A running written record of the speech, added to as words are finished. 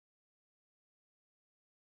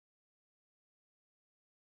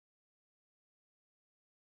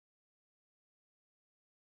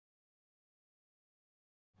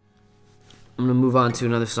I'm gonna move on to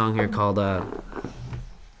another song here called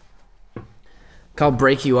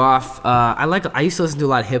 "Break You Off." I used to listen to a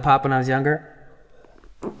lot of hip hop when I was younger,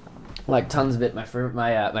 like tons of it. My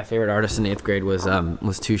favorite artist in 8th grade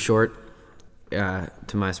was Too Short. To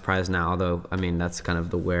my surprise now, although I mean that's kind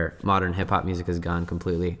of where modern hip hop music has gone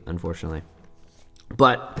completely, unfortunately.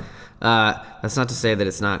 But that's not to say that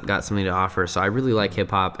it's not got something to offer. So I really like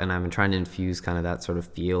hip hop, and I've been trying to infuse kind of that sort of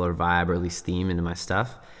feel or vibe or at least theme into my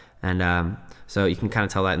stuff. And so you can kind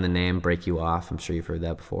of tell that in the name, "Break You Off." I'm sure you've heard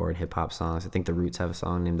that before in hip hop songs. I think the Roots have a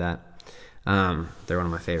song named that. They're one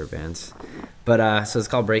of my favorite bands. But so it's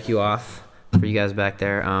called "Break You Off" for you guys back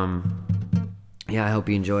there. Yeah, I hope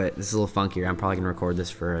you enjoy it. This is a little funkier. I'm probably gonna record this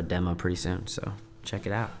for a demo pretty soon. So check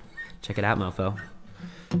it out. Check it out, mofo.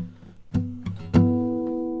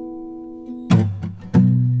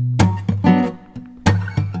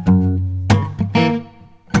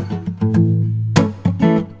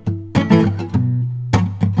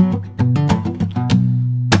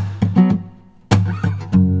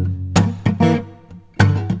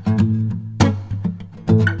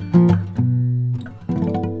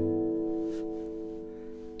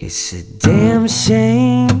 It's a damn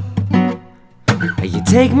shame how you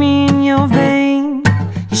take me in your vein.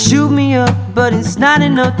 You shoot me up, but it's not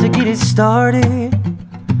enough to get it started.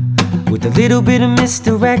 With a little bit of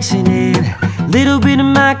misdirection and a little bit of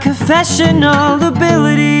my confessional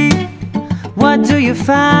ability, what do you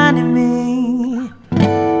find in me?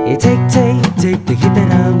 You take the hit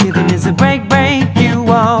that I'm giving is a break you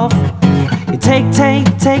off. You take the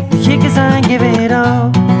hit 'cause I ain't giving it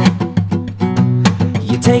all.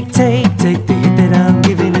 You take the hit that I'm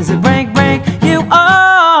giving is a break you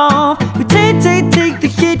off. You take the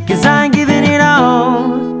hit 'cause I ain't giving it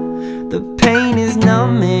all. The pain is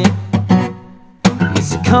numbing. You're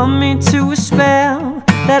succumbing to a spell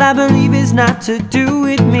that I believe is not to do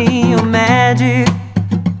with me or magic.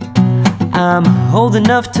 I'm old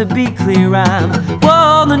enough to be clear, I'm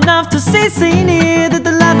old enough to see near that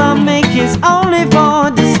the life I make is only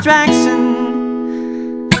for distraction.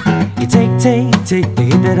 You take the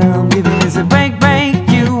hit that I'm giving is a break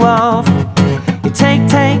you off. You take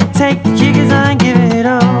the hit 'cause I ain't giving it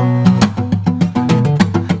all.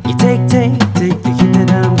 You take the hit that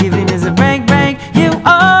I'm giving is a break you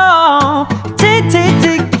off. Take the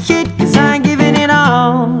hit 'cause I ain't giving it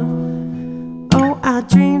all. Oh, I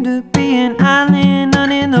dreamed of being an island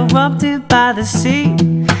uninterrupted by the sea,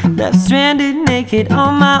 left stranded naked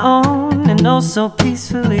on my own and oh so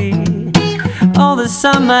peacefully. Oh, the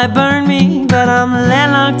sun might burn me, but I'm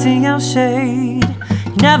landlocked to your shade.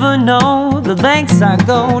 You never know the lengths I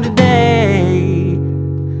go today.